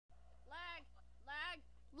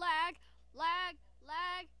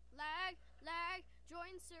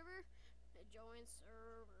Join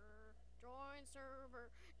server. Join server.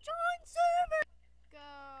 Join server.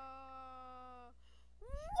 Go.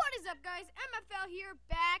 What is up, guys? MFL here,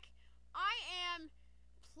 back. I am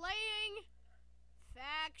playing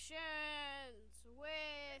factions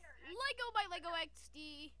with leggomylego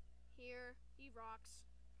XD here. He rocks.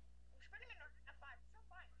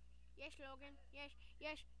 Yes, Logan. Yes,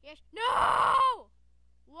 yes, yes. No!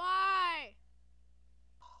 Why?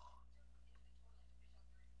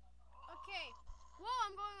 Okay. Well,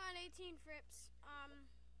 I'm going on 18 frips.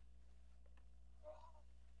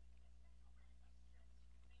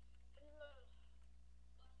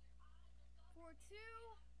 4-2.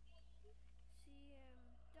 CM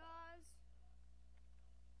does.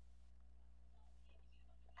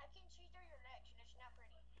 I can see through your legs and it's not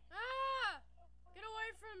pretty. Ah! Get away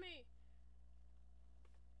from me!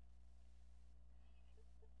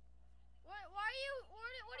 What? Why are you? What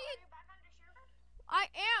are you? Are you back on the server? I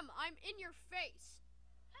am. I'm in your face.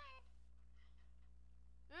 Hey.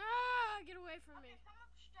 Ah! Get away from me. Okay, come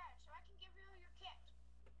upstairs so I can give you your kit.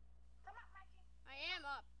 Come up, Mikey. I am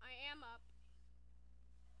up. I am up.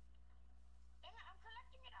 Dang it, I'm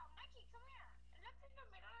collecting it all. Mikey, come here. Look in the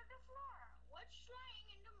middle of the floor. What's lying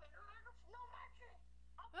in the middle of the floor? No, Mikey.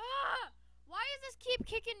 Ah! Why does this keep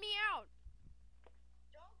kicking me out?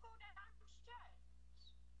 Don't go downstairs.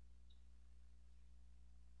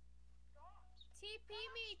 Don't. TP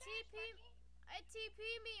Come me, upstairs, TP. Mikey. TP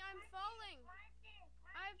me. I'm Mikey, falling. Mikey,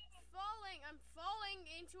 I'm Mikey. falling. I'm falling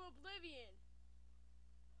into oblivion.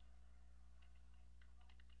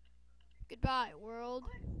 Goodbye, world.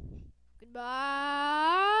 Goodbye.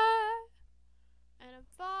 And I'm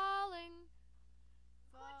falling.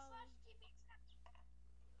 Click Falling. slash TP accept.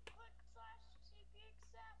 Click slash TP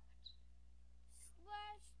accept.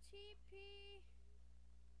 Slash TP.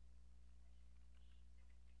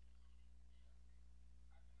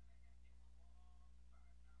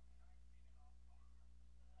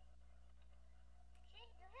 See,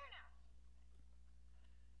 you're here now.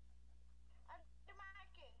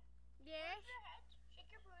 Mikey. Yes. Move your head, shake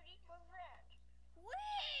your booty, move your head.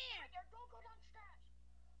 Where? Right there, don't go downstairs.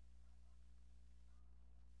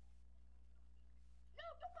 No,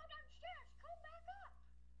 don't go downstairs. Come back up.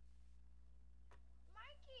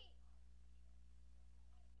 Mikey.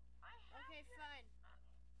 I have Okay, your... fine.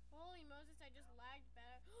 Holy Moses, I just lagged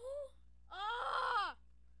bad. Ah!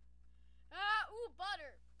 Ah, ooh,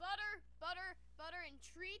 butter. Butter, butter, butter, and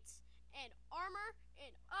treats, and armor, and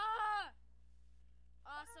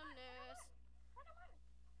awesomeness. Put him on.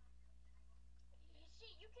 You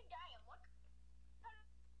see, you can dye him. What?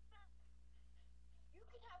 You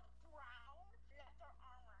can have brown leather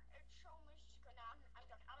armor. It's so mystical. Now I'm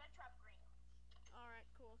done. I'll let you have green. Alright,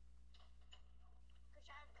 cool. Because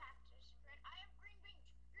I have cactus. I have green beans.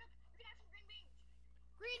 Look, you can have some green beans.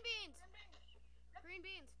 Green beans! Green beans. Look, Green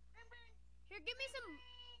beans. green beans. Here, give me some.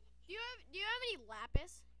 Beans. Do you have any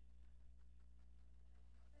lapis?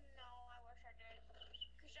 No, I wish I did.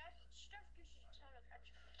 Because that stuff gives you a ton of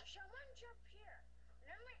extra. Someone jump here.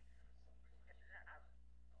 Let me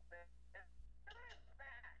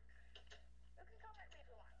back. You can come at me if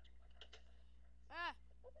you want. Ah,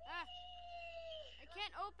 I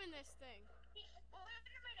can't open this thing. Wait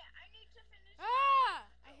a minute. I need to finish. Ah,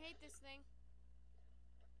 I hate this thing.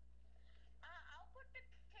 I'll put the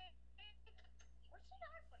cake. What's the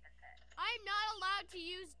dog with the cake? I'm not allowed to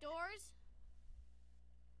use doors.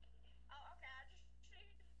 Oh, okay. I just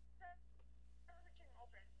see everything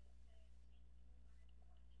open.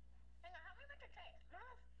 Hang on. How do we make a cake?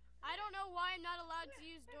 I don't know why I'm not allowed to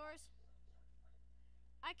use doors.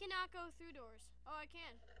 I cannot go through doors. Oh, I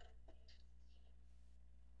can.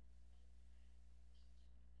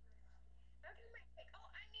 Oh,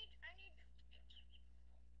 I need.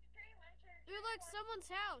 Dude, look, someone's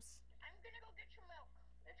house. I'm gonna go get your milk.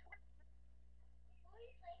 Let's go. Who are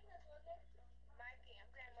you playing with, Logan? Mikey,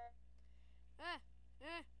 I'm gonna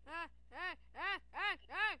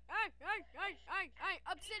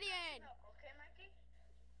Obsidian. milk, okay, Mikey?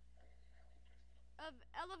 Of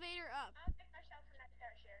elevator up. I'll get myself in that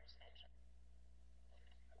stairs.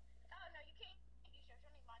 Oh no, you can't use yours.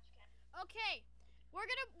 Only mods can. Okay, we're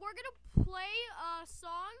gonna play a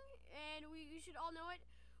song, and you should all know it.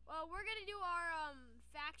 Well, we're gonna do our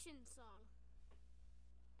faction song.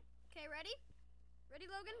 Okay, ready? Ready,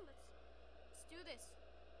 Logan? Let's do this.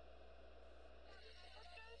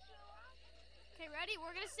 Okay, ready?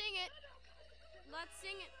 We're gonna sing it. Let's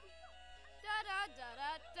sing it. Da da da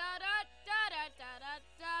da da da da da da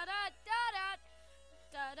da da da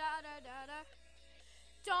da da da da da.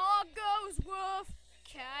 Dog goes woof,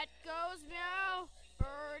 cat goes meow,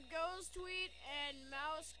 bird goes tweet, and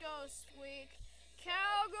mouse goes squeak.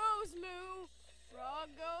 Cow goes moo,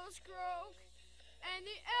 Frog goes croak. And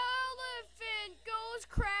the elephant goes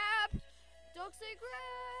crab. Dogs say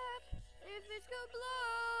grab. If it's go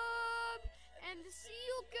blub. And the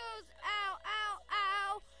seal goes ow, ow,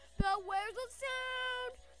 ow. But where's the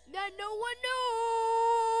sound that no one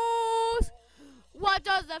knows? What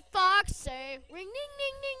does the fox say? Ring, ding,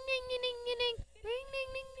 ding, ding, ding, ding, ding, ding, ding. Ring, ding,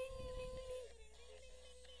 ding, ding, ding, ding, ding.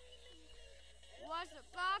 What's the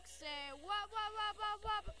fox say? Wop, wop, wop, wop,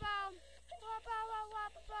 wop, pow. Wop, wop, wop,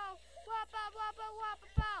 wop, pow. Wop, wop, wop, wop,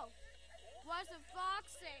 pow. What's the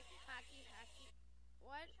fox say? Hacky, hacky.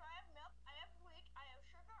 What? So I have milk, I have wheat, I have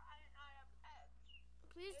sugar, and I have eggs.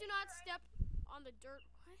 Please do not step on the dirt.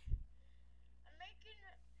 What? I'm making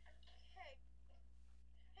a cake.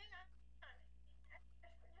 Hang on.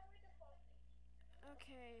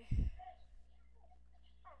 Okay.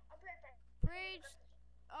 Oh, I'll be right back. Bridge.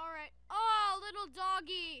 Alright. Oh, little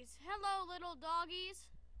doggies. Hello, little doggies.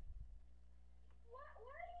 Why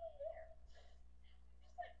are you here?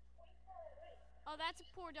 Just like way far away. Oh, that's a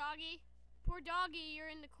poor doggy. Poor doggy, you're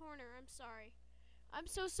in the corner. I'm sorry. I'm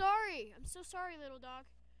so sorry. I'm so sorry, little dog.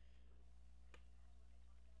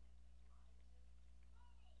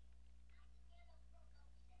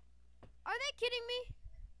 Are they kidding me?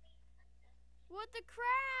 What the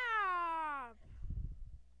crap?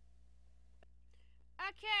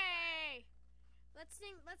 Okay. Let's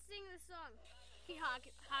sing the song.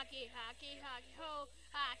 Hockey, hockey, hockey, hockey, ho.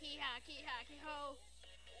 Hockey, hockey, hockey, ho.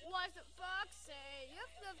 What's the fox say? Yuff,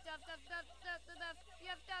 duff, duff, duff, duff, duff, duff,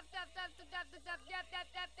 yuff, duff, duff, duff, duff, duff, duff, duff, duff,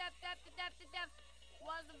 duff, duff, duff, duff, duff, duff.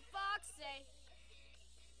 What's the fox say?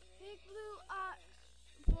 Big blue eye,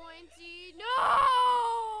 pointy. No!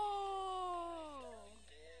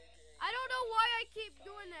 I don't know why I keep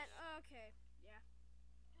doing that. Okay, yeah.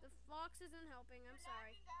 The fox isn't helping. I'm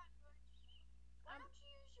sorry. Why don't you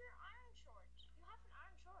use your iron shorts? You have an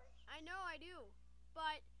iron shorts. I know I do,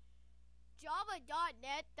 but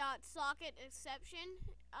java.net.socket exception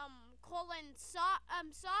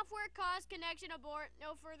software cause connection abort,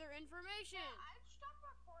 no further information. Yeah, I'd stop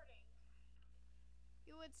recording.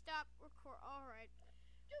 You would stop record. All right.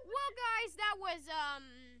 Well, guys, that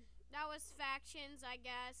was factions, I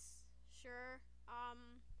guess. Sure.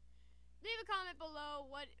 Leave a comment below.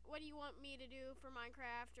 What do you want me to do for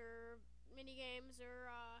Minecraft or minigames or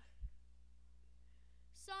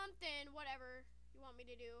something, whatever you want me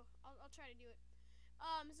to do. I'll try to do it.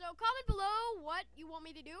 So comment below what you want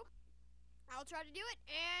me to do. I'll try to do it.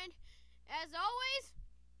 And as always,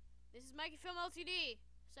 this is Mikey Film LTD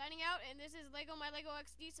signing out, and this is leggomylego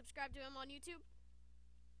XD. Subscribe to him on YouTube.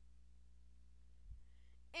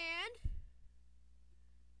 And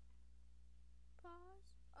pause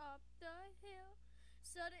up the hill.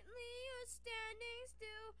 Suddenly you're standing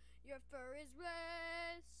still. Your fur is red.